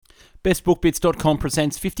BestBookBits.com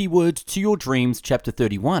presents 50 Words to Your Dreams, Chapter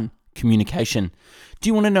 31, Communication. Do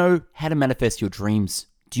you want to know how to manifest your dreams?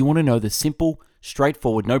 Do you want to know the simple,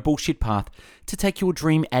 straightforward, no bullshit path to take your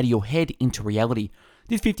dream out of your head into reality?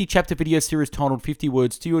 This 50-chapter video series titled 50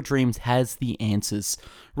 Words to Your Dreams has the answers.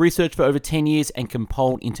 Researched for over 10 years and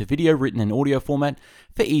compiled into video, written and audio format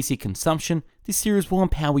for easy consumption, this series will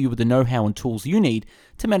empower you with the know-how and tools you need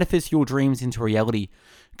to manifest your dreams into reality.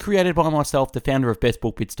 Created by myself, the founder of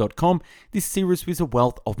BestBookBits.com, this series is a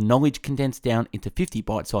wealth of knowledge condensed down into 50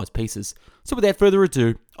 bite-sized pieces. So without further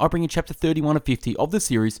ado, I bring you Chapter 31 of 50 of the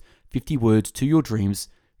series, 50 Words to Your Dreams,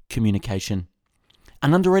 Communication.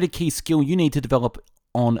 An underrated key skill you need to develop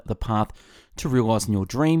on the path to realizing your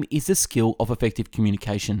dream is the skill of effective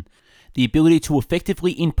communication. The ability to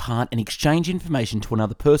effectively impart and exchange information to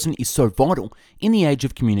another person is so vital in the age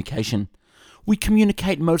of communication. We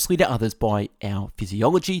communicate mostly to others by our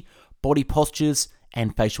physiology, body postures,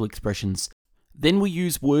 and facial expressions. Then we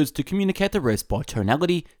use words to communicate the rest by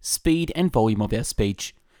tonality, speed, and volume of our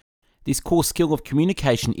speech. This core skill of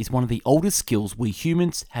communication is one of the oldest skills we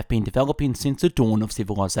humans have been developing since the dawn of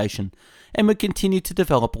civilization, and will continue to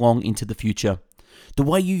develop long into the future. The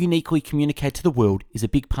way you uniquely communicate to the world is a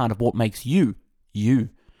big part of what makes you, you.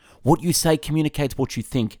 What you say communicates what you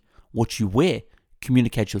think. What you wear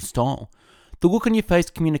communicates your style. The look on your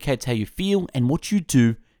face communicates how you feel, and what you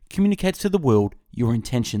do communicates to the world your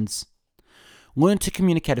intentions. Learn to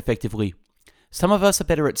communicate effectively. Some of us are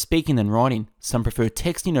better at speaking than writing, some prefer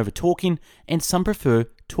texting over talking, and some prefer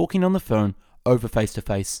talking on the phone over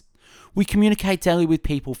face-to-face. We communicate daily with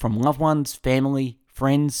people from loved ones, family,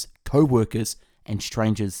 friends, co-workers, and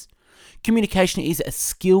strangers. Communication is a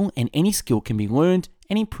skill, and any skill can be learned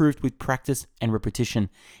and improved with practice and repetition.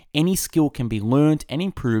 Any skill can be learned and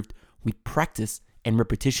improved with practice and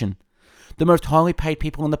repetition. The most highly paid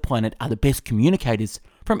people on the planet are the best communicators,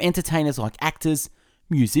 from entertainers like actors,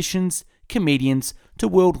 musicians, comedians, to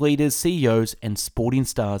world leaders, CEOs, and sporting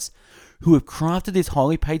stars, who have crafted this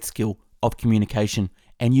highly paid skill of communication,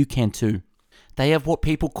 and you can too. They have what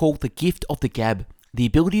people call the gift of the gab, the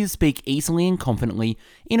ability to speak easily and confidently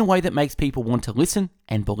in a way that makes people want to listen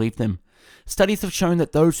and believe them. Studies have shown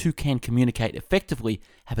that those who can communicate effectively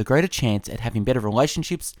have a greater chance at having better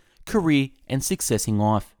relationships, career, and success in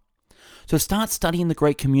life. So start studying the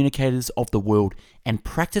great communicators of the world and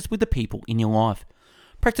practice with the people in your life.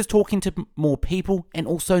 Practice talking to more people and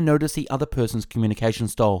also notice the other person's communication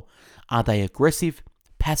style. Are they aggressive,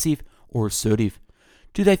 passive, or assertive?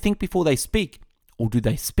 Do they think before they speak, or do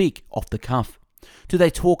they speak off the cuff? Do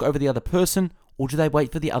they talk over the other person, or do they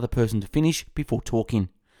wait for the other person to finish before talking?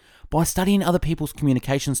 By studying other people's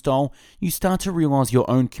communication style, you start to realize your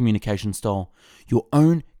own communication style, your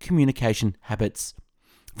own communication habits.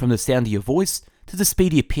 From the sound of your voice, to the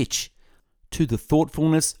speed of your pitch, to the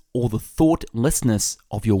thoughtfulness or the thoughtlessness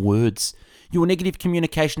of your words, your negative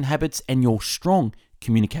communication habits and your strong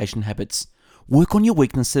communication habits. Work on your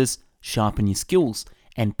weaknesses, sharpen your skills,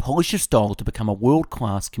 and polish your style to become a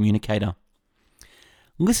world-class communicator.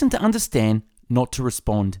 Listen to understand, not to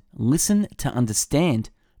respond. Listen to understand,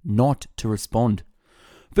 not to respond.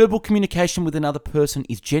 Verbal communication with another person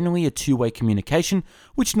is generally a two-way communication,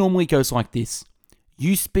 which normally goes like this.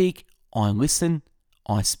 You speak, I listen,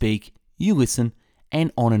 I speak, you listen,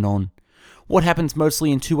 and on and on. What happens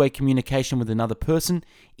mostly in two-way communication with another person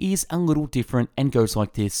is a little different and goes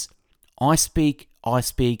like this. I speak, I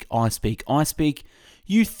speak, I speak, I speak.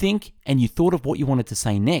 You think and you thought of what you wanted to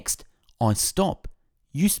say next. I stop.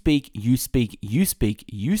 You speak, you speak, you speak,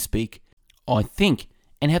 you speak. I think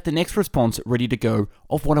and have the next response ready to go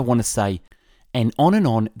of what I want to say. And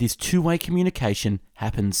on, this two-way communication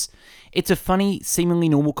happens. It's a funny, seemingly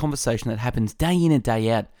normal conversation that happens day in and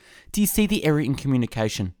day out. Do you see the error in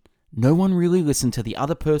communication? No one really listened to the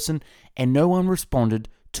other person and no one responded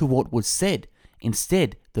to what was said.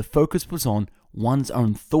 Instead, the focus was on one's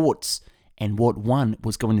own thoughts and what one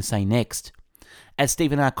was going to say next. As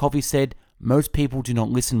Stephen R. Covey said, most people do not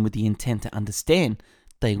listen with the intent to understand.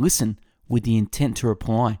 They listen with the intent to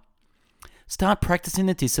reply. Start practicing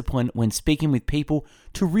the discipline when speaking with people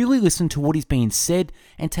to really listen to what is being said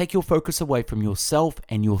and take your focus away from yourself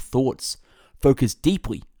and your thoughts. Focus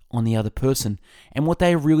deeply on the other person and what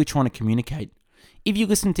they are really trying to communicate. If you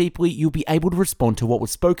listen deeply, you'll be able to respond to what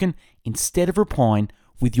was spoken instead of replying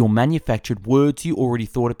with your manufactured words you already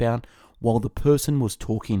thought about while the person was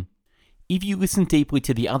talking. If you listen deeply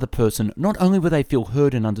to the other person, not only will they feel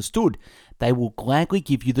heard and understood, they will gladly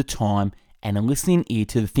give you the time and a listening ear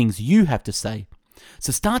to the things you have to say.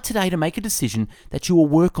 So start today to make a decision that you will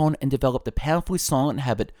work on and develop the powerfully silent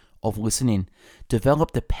habit of listening.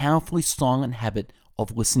 Develop the powerfully silent habit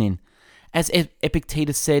of listening. As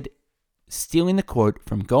Epictetus said, Stealing the quote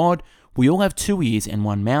from God, we all have 2 ears and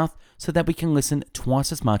 1 mouth so that we can listen twice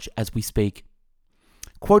as much as we speak.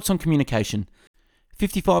 Quotes on communication.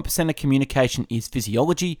 55% of communication is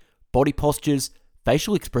physiology, body postures,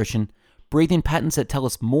 facial expression, breathing patterns that tell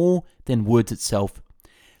us more than words itself.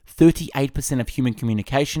 38% of human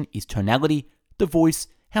communication is tonality, the voice,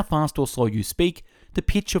 how fast or slow you speak, the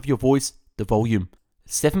pitch of your voice, the volume.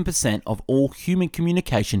 7% of all human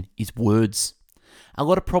communication is words. A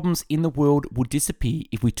lot of problems in the world would disappear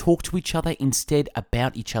if we talk to each other instead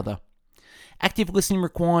about each other. Active listening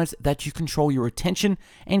requires that you control your attention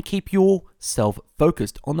and keep yourself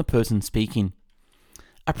focused on the person speaking.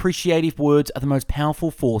 Appreciative words are the most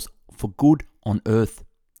powerful force for good on earth.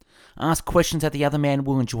 Ask questions that the other man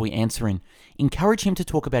will enjoy answering. Encourage him to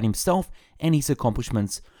talk about himself and his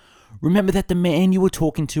accomplishments. Remember that the man you are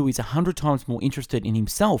talking to is 100 times more interested in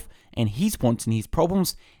himself and his wants and his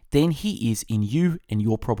problems than he is in you and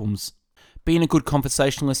your problems. Being a good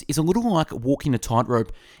conversationalist is a little like walking a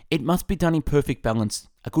tightrope. It must be done in perfect balance.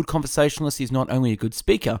 A good conversationalist is not only a good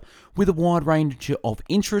speaker with a wide range of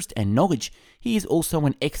interest and knowledge, he is also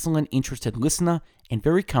an excellent interested listener and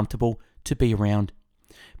very comfortable to be around.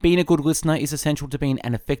 Being a good listener is essential to being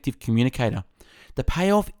an effective communicator. The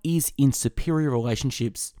payoff is in superior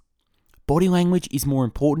relationships. Body language is more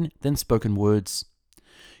important than spoken words.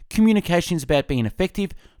 Communication is about being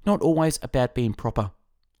effective, not always about being proper.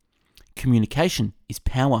 Communication is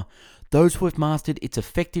power. Those who have mastered its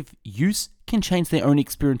effective use can change their own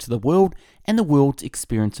experience of the world and the world's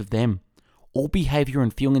experience of them. All behavior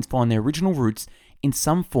and feelings find their original roots in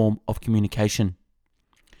some form of communication.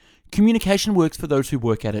 Communication works for those who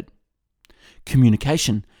work at it.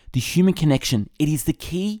 Communication, the human connection, it is the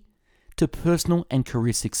key to personal and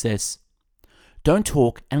career success. Don't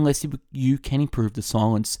talk unless you can improve the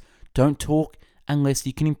silence. Don't talk unless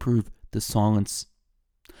you can improve the silence.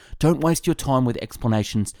 Don't waste your time with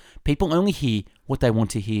explanations. People only hear what they want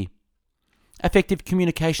to hear. Effective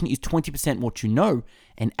communication is 20% what you know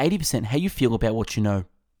and 80% how you feel about what you know.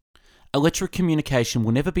 Electric communication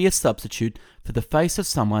will never be a substitute for the face of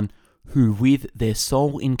someone who with their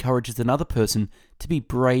soul encourages another person to be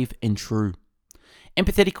brave and true.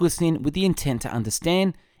 Empathetic listening with the intent to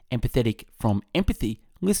understand, empathetic from empathy,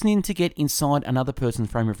 listening to get inside another person's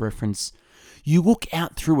frame of reference. You look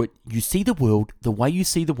out through it, you see the world the way you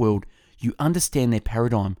see the world, you understand their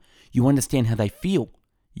paradigm, you understand how they feel.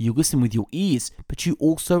 You listen with your ears, but you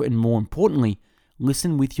also, and more importantly,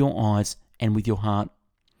 listen with your eyes and with your heart.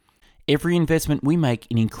 Every investment we make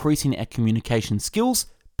in increasing our communication skills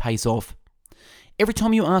pays off. Every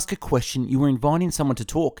time you ask a question, you are inviting someone to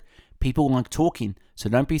talk. People like talking, so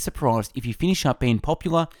don't be surprised if you finish up being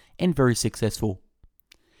popular and very successful.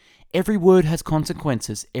 Every word has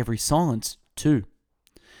consequences, every silence too.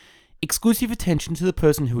 Exclusive attention to the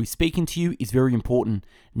person who is speaking to you is very important.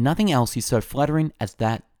 Nothing else is so flattering as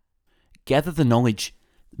that. Gather the knowledge.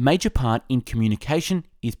 Major part in communication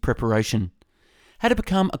is preparation. How to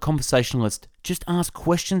become a conversationalist. Just ask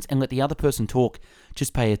questions and let the other person talk.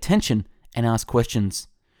 Just pay attention and ask questions.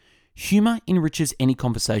 Humor enriches any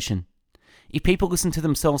conversation. If people listen to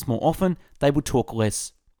themselves more often, they would talk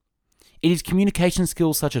less. It is communication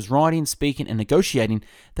skills such as writing, speaking, and negotiating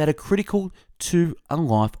that are critical to a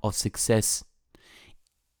life of success.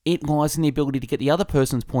 It lies in the ability to get the other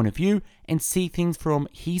person's point of view and see things from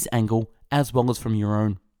his angle as well as from your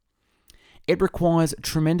own. It requires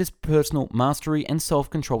tremendous personal mastery and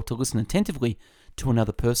self-control to listen attentively to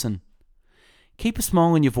another person. Keep a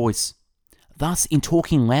smile in your voice. Thus, in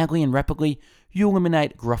talking loudly and rapidly, you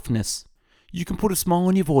eliminate gruffness. You can put a smile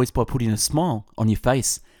on your voice by putting a smile on your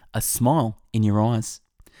face, a smile in your eyes.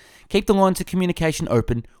 Keep the lines of communication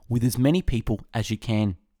open with as many people as you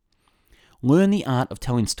can. Learn the art of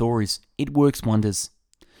telling stories. It works wonders.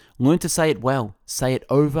 Learn to say it well. Say it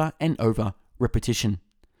over and over. Repetition.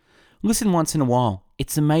 Listen once in a while.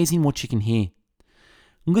 It's amazing what you can hear.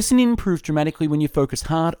 Listening improves dramatically when you focus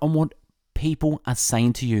hard on what people are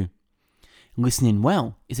saying to you. Listening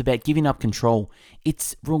well is about giving up control.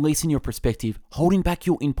 It's releasing your perspective, holding back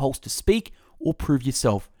your impulse to speak or prove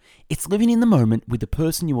yourself. It's living in the moment with the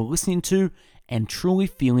person you are listening to and truly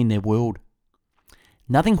feeling their world.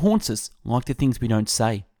 Nothing haunts us like the things we don't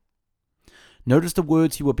say. Notice the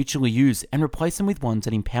words you habitually use and replace them with ones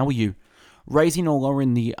that empower you, raising or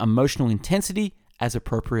lowering the emotional intensity as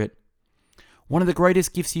appropriate. One of the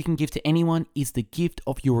greatest gifts you can give to anyone is the gift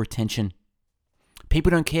of your attention.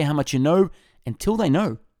 People don't care how much you know until they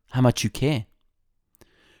know how much you care.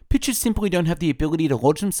 Pictures simply don't have the ability to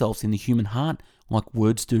lodge themselves in the human heart like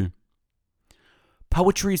words do.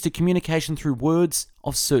 Poetry is the communication through words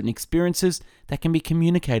of certain experiences that can be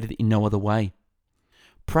communicated in no other way.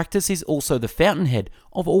 Practice is also the fountainhead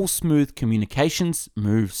of all smooth communications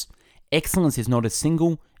moves. Excellence is not a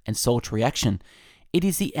single and solitary action. It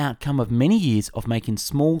is the outcome of many years of making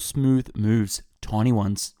small, smooth moves, tiny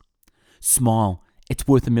ones. Smile. It's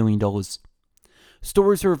worth $1 million.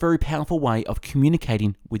 Stories are a very powerful way of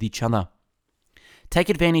communicating with each other. Take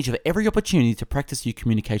advantage of every opportunity to practice your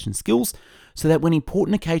communication skills so that when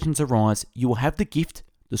important occasions arise, you will have the gift,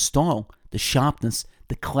 the style, the sharpness,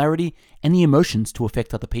 the clarity, and the emotions to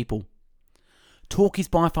affect other people. Talk is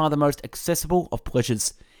by far the most accessible of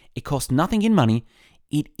pleasures. It costs nothing in money.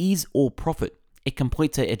 It is all profit. It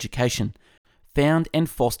completes our education, found and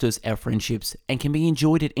fosters our friendships, and can be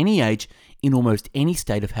enjoyed at any age in almost any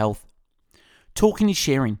state of health. Talking is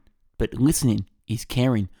sharing, but listening is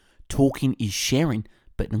caring. Talking is sharing,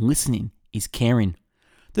 but listening is caring.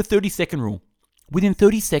 The 30-second rule. Within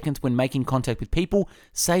 30 seconds when making contact with people,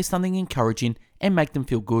 say something encouraging and make them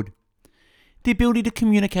feel good. The ability to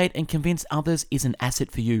communicate and convince others is an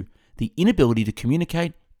asset for you. The inability to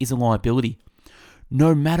communicate is a liability.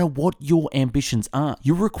 No matter what your ambitions are,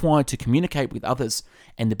 you're required to communicate with others,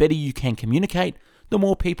 and the better you can communicate, the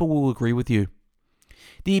more people will agree with you.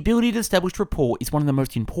 The ability to establish rapport is one of the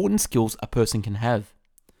most important skills a person can have.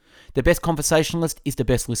 The best conversationalist is the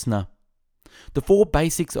best listener. The 4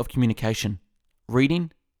 basics of communication: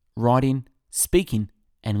 reading, writing, speaking,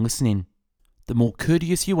 and listening. The more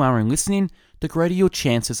courteous you are in listening, the greater your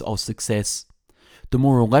chances of success. The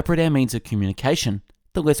more elaborate our means of communication,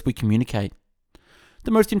 the less we communicate.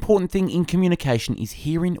 The most important thing in communication is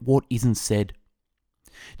hearing what isn't said.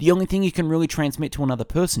 The only thing you can really transmit to another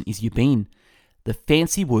person is your being. The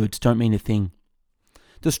fancy words don't mean a thing.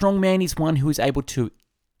 The strong man is one who is able to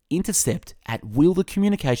intercept at will the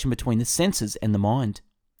communication between the senses and the mind.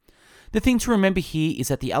 The thing to remember here is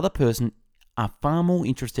that the other person are far more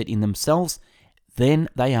interested in themselves than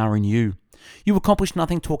they are in you. You accomplish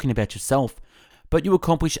nothing talking about yourself, but you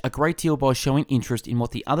accomplish a great deal by showing interest in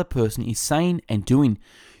what the other person is saying and doing.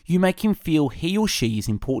 You make him feel he or she is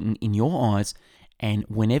important in your eyes, and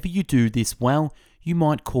whenever you do this well, you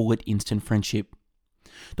might call it instant friendship.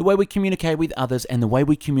 The way we communicate with others and the way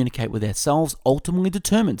we communicate with ourselves ultimately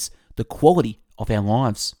determines the quality of our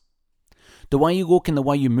lives. The way you look and the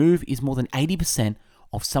way you move is more than 80%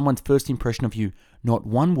 of someone's first impression of you. Not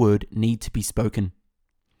one word needs to be spoken.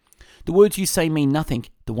 The words you say mean nothing.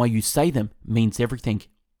 The way you say them means everything.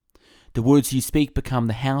 The words you speak become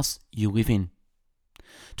the house you live in.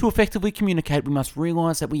 To effectively communicate, we must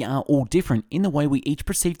realize that we are all different in the way we each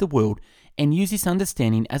perceive the world and use this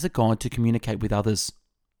understanding as a guide to communicate with others.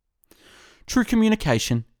 True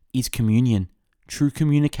communication is communion. True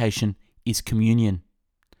communication is communion.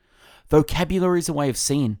 Vocabulary is a way of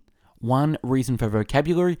seeing. One reason for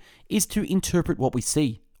vocabulary is to interpret what we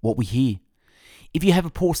see, what we hear. If you have a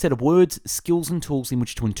poor set of words, skills, and tools in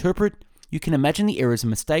which to interpret, you can imagine the errors and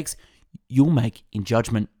mistakes you'll make in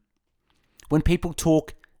judgment. When people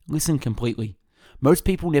talk, listen completely. Most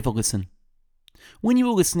people never listen. When you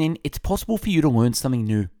are listening, it's possible for you to learn something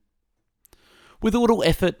new. With a little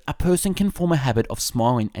effort, a person can form a habit of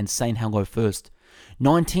smiling and saying hello first.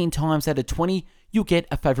 19 times out of 20, you'll get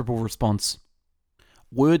a favorable response.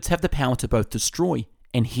 Words have the power to both destroy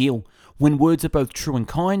and heal. When words are both true and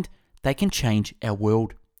kind, they can change our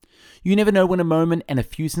world. You never know when a moment and a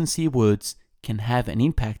few sincere words can have an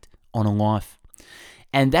impact on a life.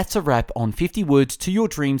 And that's a wrap on 50 Words to Your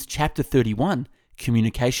Dreams, Chapter 31,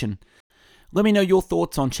 Communication. Let me know your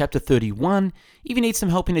thoughts on Chapter 31. If you need some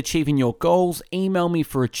help in achieving your goals, email me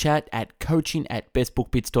for a chat at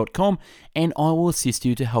coaching@bestbookbits.com and I will assist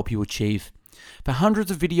you to help you achieve. For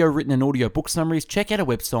hundreds of video, written and audio book summaries, check out our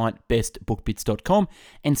website, bestbookbits.com,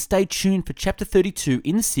 and stay tuned for Chapter 32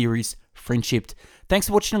 in the series, Friendship. Thanks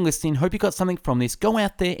for watching and listening. Hope you got something from this. Go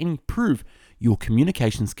out there and improve your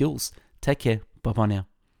communication skills. Take care. Bye-bye now.